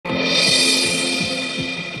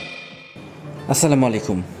আসসালামু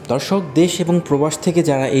আলাইকুম দর্শক, দেশ এবং প্রবাস থেকে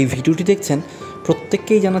যারা এই ভিডিওটি দেখছেন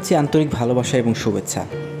প্রত্যেককেই জানাচ্ছি আন্তরিক ভালোবাসা এবং শুভেচ্ছা।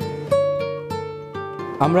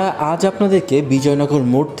 আমরা আজ আপনাদেরকে বিজয়নগর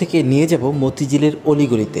মোড় থেকে নিয়ে যাব মতিঝিলের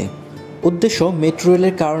অলিগলিতে। উদ্দেশ্য মেট্রো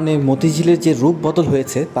রেলের কারণে মতিঝিলের যে রূপ বদল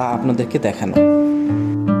হয়েছে তা আপনাদেরকে দেখানো।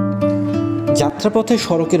 যাত্রাপথে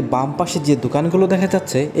সড়কের বাম পাশে যে দোকানগুলো দেখা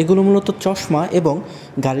যাচ্ছে এগুলো মূলত চশমা এবং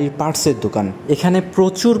গাড়ির পার্টসের দোকান। এখানে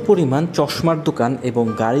প্রচুর পরিমাণ চশমার দোকান এবং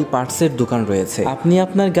গাড়ি পার্টসের দোকান রয়েছে। আপনি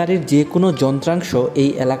আপনার গাড়ির যে কোনো যন্ত্রাংশ এই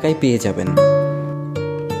এলাকায় পেয়ে যাবেন।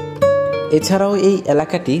 এছাড়াও এই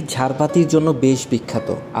এলাকাটি ঝাড়বাতির জন্য বেশ বিখ্যাত।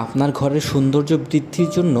 আপনার ঘরের সৌন্দর্য বৃদ্ধির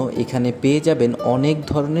জন্য এখানে পেয়ে যাবেন অনেক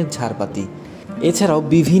ধরনের ঝাড়বাতি। এছাড়াও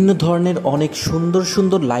বিভিন্ন ধরনের অনেক সুন্দর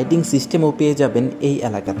সুন্দর লাইটিং সিস্টেমও পেয়ে যাবেন এই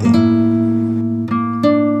এলাকাতে।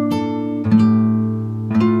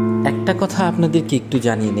 একটা কথা আপনাদেরকে একটু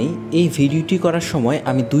জানিয়ে নেই, এই ভিডিওটি করার সময়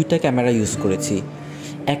আমি দুইটা ক্যামেরা ইউজ করেছি।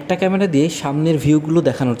 একটা ক্যামেরা দিয়ে সামনের ভিউগুলো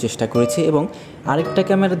দেখানোর চেষ্টা করেছি এবং আরেকটা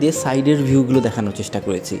ক্যামেরা দিয়ে সাইডের ভিউগুলো দেখানোর চেষ্টা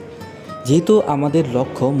করেছি। যেহেতু আমাদের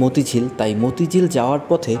লক্ষ্য মতিঝিল, তাই মতিঝিল যাওয়ার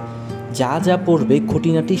পথে যা যা পড়বে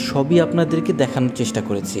খুঁটিনাটি সবই আপনাদেরকে দেখানোর চেষ্টা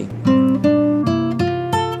করেছি।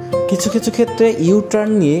 কিছু কিছু ক্ষেত্রে ইউ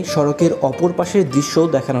টার্ন নিয়ে সড়কের অপর পাশের দৃশ্যও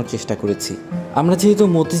দেখানোর চেষ্টা করেছি। আমরা যেহেতু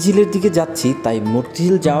মতিঝিলের দিকে যাচ্ছি, তাই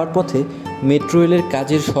মতিঝিল যাওয়ার পথে মেট্রো রেলের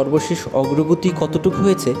কাজের সর্বশেষ অগ্রগতি কতটুকু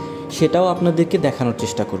হয়েছে সেটাও আপনাদেরকে দেখানোর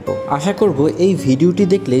চেষ্টা করব। আশা করব এই ভিডিওটি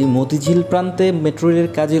দেখলেই মতিঝিল প্রান্তে মেট্রো রেলের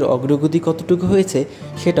কাজের অগ্রগতি কতটুকু হয়েছে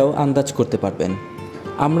সেটাও আন্দাজ করতে পারবেন।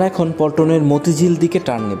 আমরা এখন পল্টনের মতিঝিল দিকে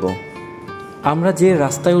টার্ন নেব। আমরা যে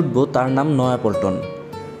রাস্তায় উঠব তার নাম নয়াপল্টন।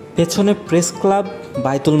 পেছনে প্রেস ক্লাব,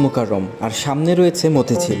 বাইতুল মোকাররম আর সামনে রয়েছে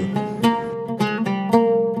মতিঝিল।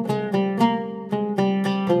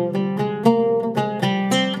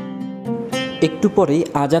 একটু পরেই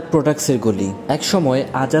আজাদ প্রোডাক্টসের গলি। এক সময়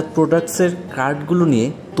আজাদ প্রোডাক্টসের কার্ডগুলো নিয়ে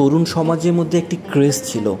তরুণ সমাজের মধ্যে একটি ক্রেজ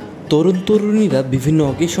ছিল। তরুণ তরুণীরা বিভিন্ন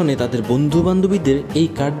অকেশনে তাদের বন্ধু বান্ধবীদের এই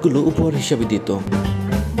কার্ডগুলো উপহার হিসেবে দিত।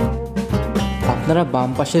 আপনারা বাম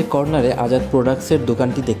পাশের কর্নারে আজাদ প্রোডাক্টসের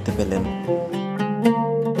দোকানটি দেখতে পেলেন।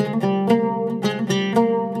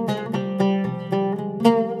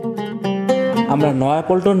 আমরা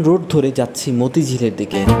নয়াপল্টন রোড ধরে যাচ্ছি মতিঝিলের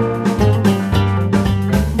দিকে।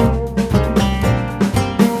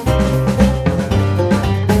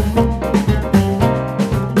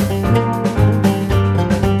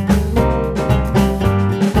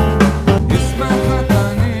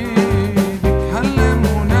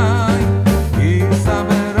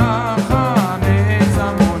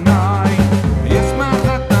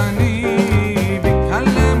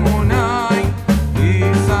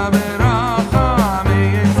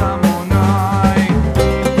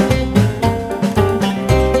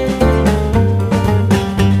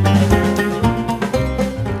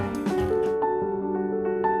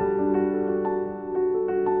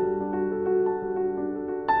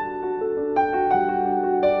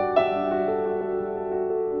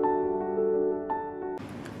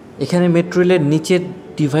 এখানে মেট্রো রেলের নিচের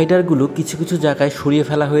ডিভাইডারগুলো কিছু কিছু জায়গায় সরিয়ে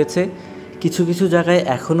ফেলা হয়েছে, কিছু কিছু জায়গায়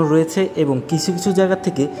এখনও রয়েছে এবং কিছু কিছু জায়গা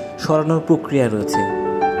থেকে সরানোর প্রক্রিয়া রয়েছে।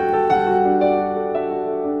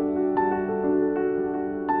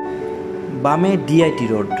 বামে ডিআইটি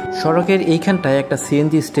রোড। সড়কের এইখানটায় একটা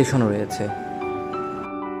সিএনজি স্টেশন রয়েছে।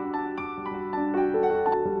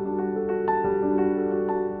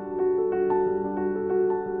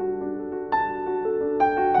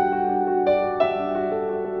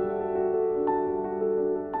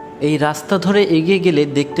 এই রাস্তা ধরে এগিয়ে গেলে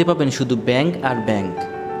দেখতে পাবেন শুধু ব্যাংক আর ব্যাংক।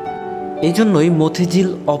 এই জন্যই মতিঝিল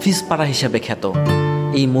অফিস পাড়া হিসাবে খ্যাত।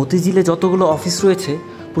 এই মতিঝিলে যতগুলো অফিস রয়েছে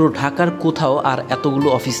পুরো ঢাকার কোথাও আর এতগুলো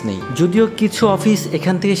অফিস নেই। যদিও কিছু অফিস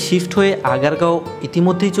এখান থেকে শিফট হয়ে আগারগাঁও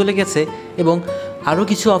ইতিমধ্যেই চলে গেছে এবং আরও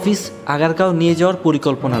কিছু অফিস আগারগাঁও নিয়ে যাওয়ার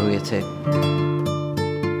পরিকল্পনা রয়েছে।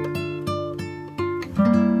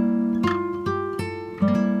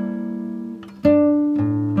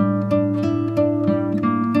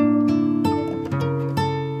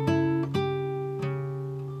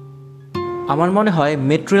 আমার মনে হয়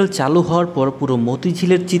মেট্রো রেল চালু হওয়ার পর পুরো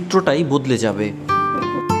মতিঝিলের চিত্রটাই বদলে যাবে।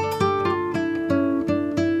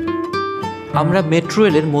 আমরা মেট্রো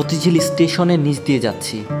রেলের মতিঝিল স্টেশনের নিচ দিয়ে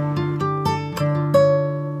যাচ্ছি।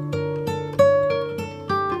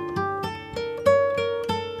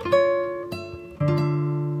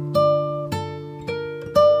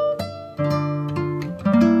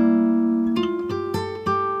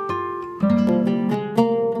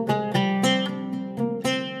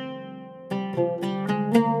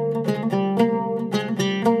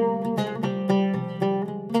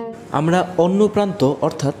 আমরা অন্য প্রান্ত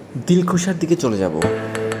অর্থাৎ দিলখুশার দিকে চলে যাব।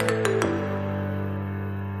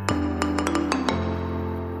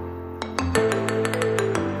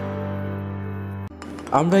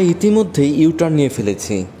 আমরা ইতিমধ্যেই ইউটার্ন নিয়ে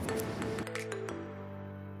ফেলেছি।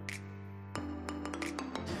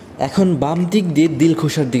 এখন বাম দিক দিয়ে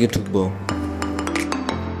দিলখোসার দিকে ঢুকব।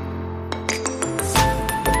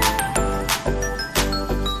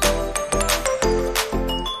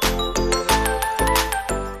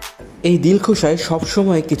 এই দিলখোসায়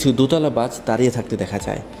সবসময় কিছু দোতলা বাস দাঁড়িয়ে থাকতে দেখা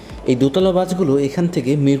যায়। এই দোতলা বাসগুলো এখান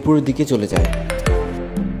থেকে মিরপুরের দিকে চলে যায়।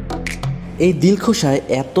 এই দিলখোসায়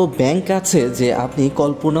এত ব্যাংক আছে যে আপনি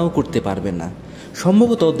কল্পনাও করতে পারবেন না।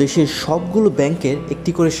 সম্ভবত দেশের সবগুলো ব্যাংকের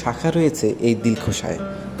একটি করে শাখা রয়েছে এই দিলখোসায়।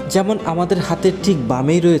 যেমন আমাদের হাতের ঠিক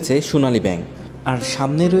বামেই রয়েছে সোনালী ব্যাংক, আর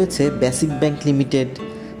সামনে রয়েছে basic bank limited,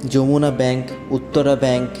 Jamuna bank, Uttara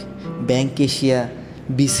bank, bank Asia,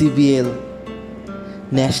 বিসিবিএল,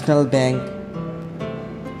 national bank,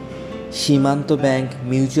 সীমান্ত bank,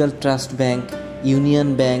 mutual trust bank, union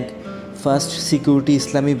bank, first security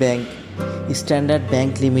Islami bank, standard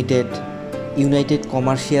bank limited, United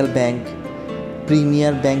commercial bank,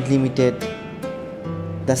 premier bank limited,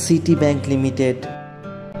 the city bank limited,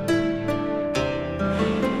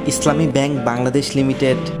 Islami bank Bangladesh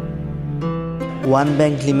limited, one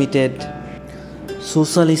bank limited,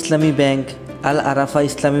 social Islami bank, Al Arafah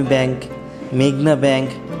Islami bank, মেঘনা bank,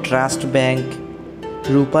 trust bank,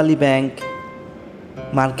 Rupali bank,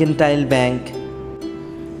 mercantile bank,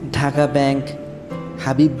 Dhaka bank,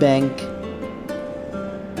 Habib bank,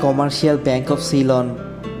 commercial bank of Ceylon,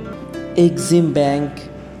 Exim bank,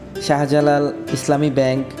 Shahjalal Islami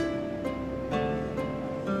bank,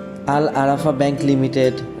 Al Arafah bank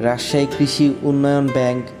limited, Rajshahi কৃষি উন্নয়ন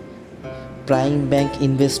bank, prime bank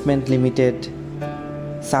investment limited,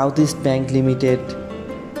 south east bank limited,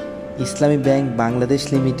 ইসলামী bank Bangladesh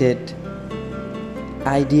limited,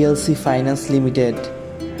 IDLC finance limited,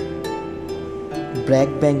 BRAC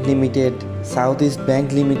bank limited, south east bank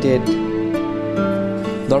limited.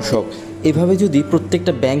 দর্শক, এভাবে যদি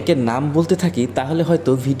প্রত্যেকটা ব্যাংকের নাম বলতে থাকি তাহলে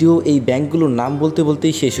হয়তো ভিডিও এই ব্যাংকগুলোর নাম বলতে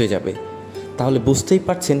বলতেই শেষ হয়ে যাবে। তাহলে বুঝতেই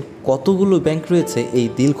পারছেন কতগুলো ব্যাংক রয়েছে এই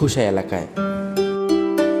দিলখোসা এলাকায়।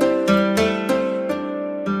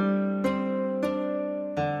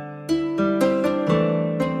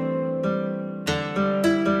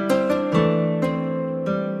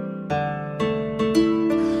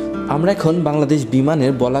 আমরা এখন বাংলাদেশ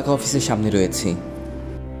বিমানের বলাকা অফিসের সামনে রয়েছি।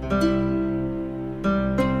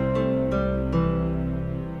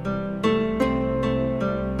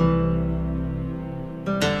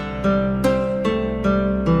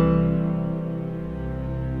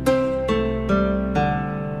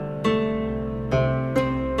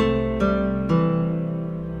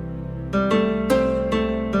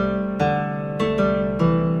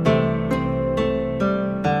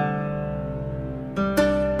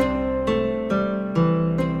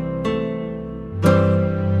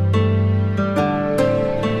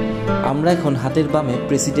 আমরা এখন হাতের বামে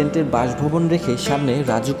প্রেসিডেন্টের বাসভবন রেখে সামনে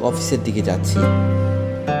রাজুক অফিসের দিকে যাচ্ছি।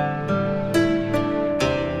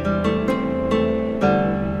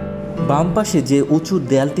 বাম পাশে যে উঁচু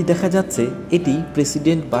দেয়ালটি দেখা যাচ্ছে এটি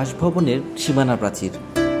প্রেসিডেন্ট বাসভবনের সীমানা প্রাচীর।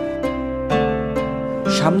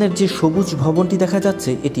 সামনের যে সবুজ ভবনটি দেখা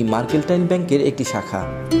যাচ্ছে এটি মার্কেন্টাইল ব্যাংকের একটি শাখা।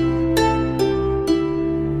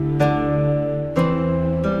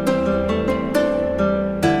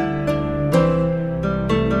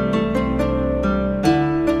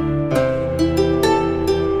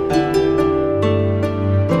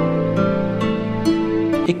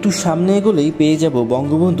 একটু সামনে এগোলেই পেয়ে যাব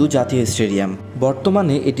বঙ্গবন্ধু জাতীয় স্টেডিয়াম।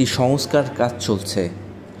 বর্তমানে এটি সংস্কার কাজ চলছে।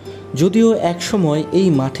 যদিও একসময় এই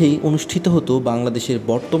মাঠেই অনুষ্ঠিত হতো বাংলাদেশের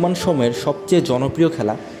বর্তমান সময়ের সবচেয়ে জনপ্রিয়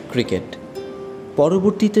খেলা ক্রিকেট।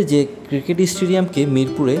 পরবর্তীতে যে ক্রিকেট স্টেডিয়ামকে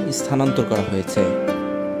মিরপুরে স্থানান্তর করা হয়েছে।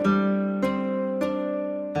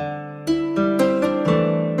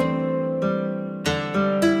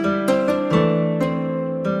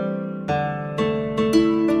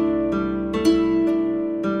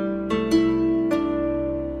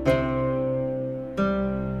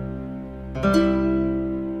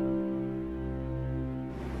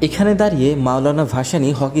 এখানে দাঁড়িয়ে মাওলানা ভাসানী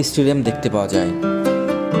হকি স্টেডিয়াম দেখতে পাওয়া যায়।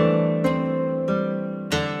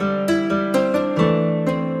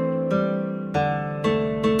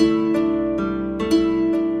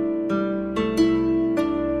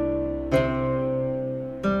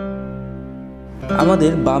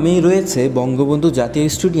 আমাদের বামেই রয়েছে বঙ্গবন্ধু জাতীয়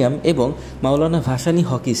স্টেডিয়াম এবং মাওলানা ভাসানী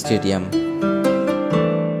হকি স্টেডিয়াম।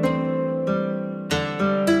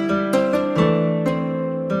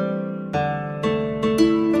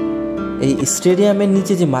 এই স্টেডিয়ামের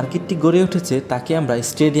নিচে যে মার্কেটটি গড়ে উঠেছে তাকে আমরা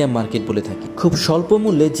স্টেডিয়াম মার্কেট বলে থাকি। খুব স্বল্প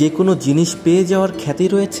মূল্যে যে কোনো জিনিস পেয়ে যাওয়ার খ্যাতি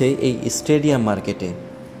রয়েছে এই স্টেডিয়াম মার্কেটে।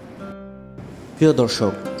 প্রিয়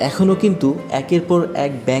দর্শক, এখনও কিন্তু একের পর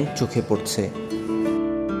এক ব্যাংক চোখে পড়ছে।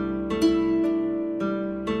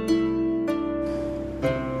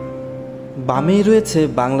 বামেই রয়েছে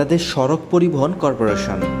বাংলাদেশ সড়ক পরিবহন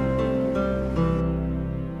কর্পোরেশন।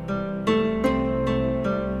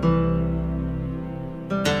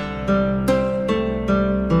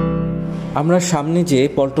 আমরা সামনে যেয়ে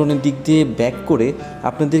পল্টনের দিক দিয়ে ব্যাক করে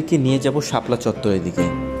আপনাদেরকে নিয়ে যাব শাপলা চত্বরের দিকে,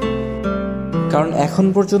 কারণ এখন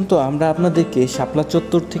পর্যন্ত আমরা আপনাদেরকে শাপলা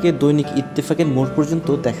চত্বর থেকে দৈনিক ইত্তেফাকের মোড় পর্যন্ত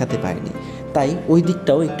দেখাতে পারিনি, তাই ওই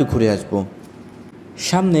দিকটাও একটু ঘুরে আসব।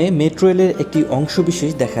 সামনে মেট্রো রেলের একটি অংশ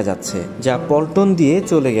বিশেষ দেখা যাচ্ছে যা পল্টন দিয়ে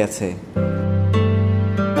চলে গেছে।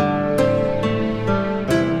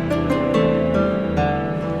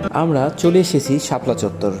 আমরা চলে এসেছি শাপলা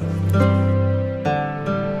চত্বর।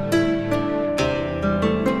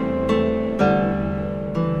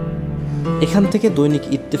 এখান থেকে দৈনিক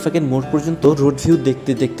ইত্তেফাকের মোড় পর্যন্ত রোড ভিউ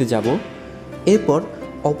দেখতে দেখতে যাব, এরপর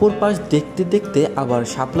অপর পাশ দেখতে দেখতে আবার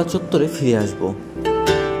শাপলা চত্বরে ফিরে আসব।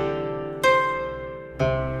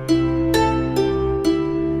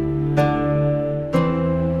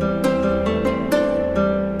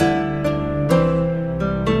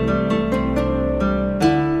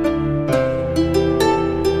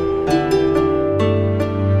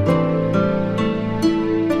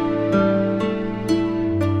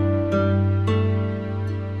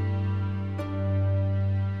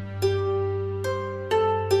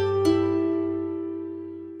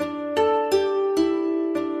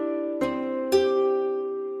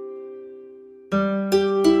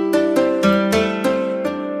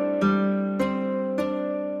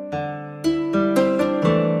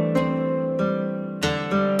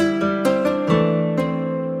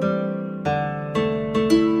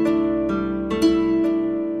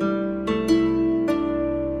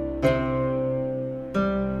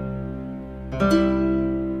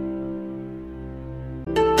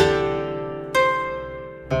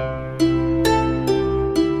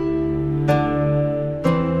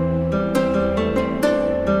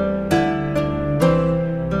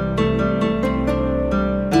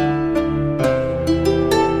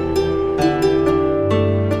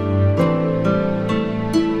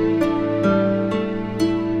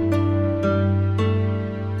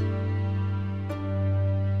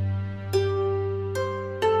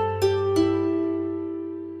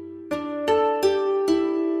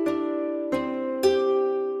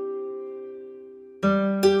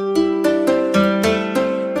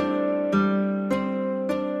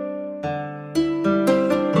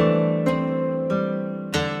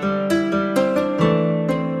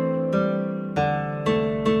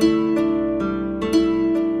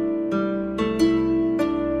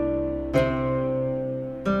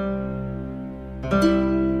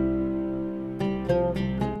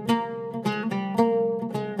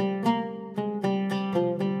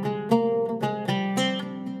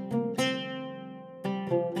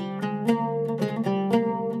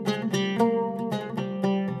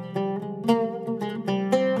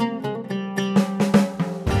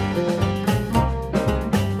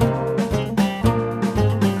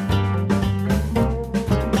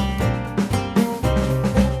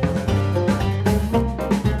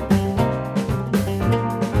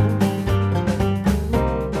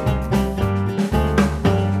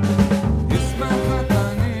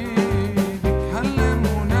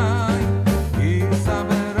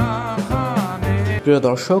 প্রিয়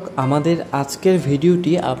দর্শক, আমাদের আজকের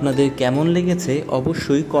ভিডিওটি আপনাদের কেমন লেগেছে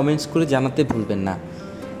অবশ্যই কমেন্টস করে জানাতে ভুলবেন না।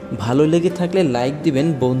 ভালো লেগে থাকলে লাইক দিবেন,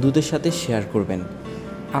 বন্ধুদের সাথে শেয়ার করবেন।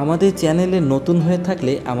 আমাদের চ্যানেলে নতুন হয়ে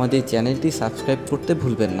থাকলে আমাদের চ্যানেলটি সাবস্ক্রাইব করতে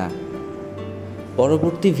ভুলবেন না।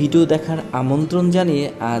 পরবর্তী ভিডিও দেখার আমন্ত্রণ জানিয়ে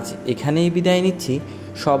আজ এখানেই বিদায় নিচ্ছি।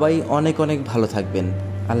 সবাই অনেক অনেক ভালো থাকবেন।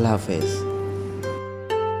 আল্লাহ হাফেজ।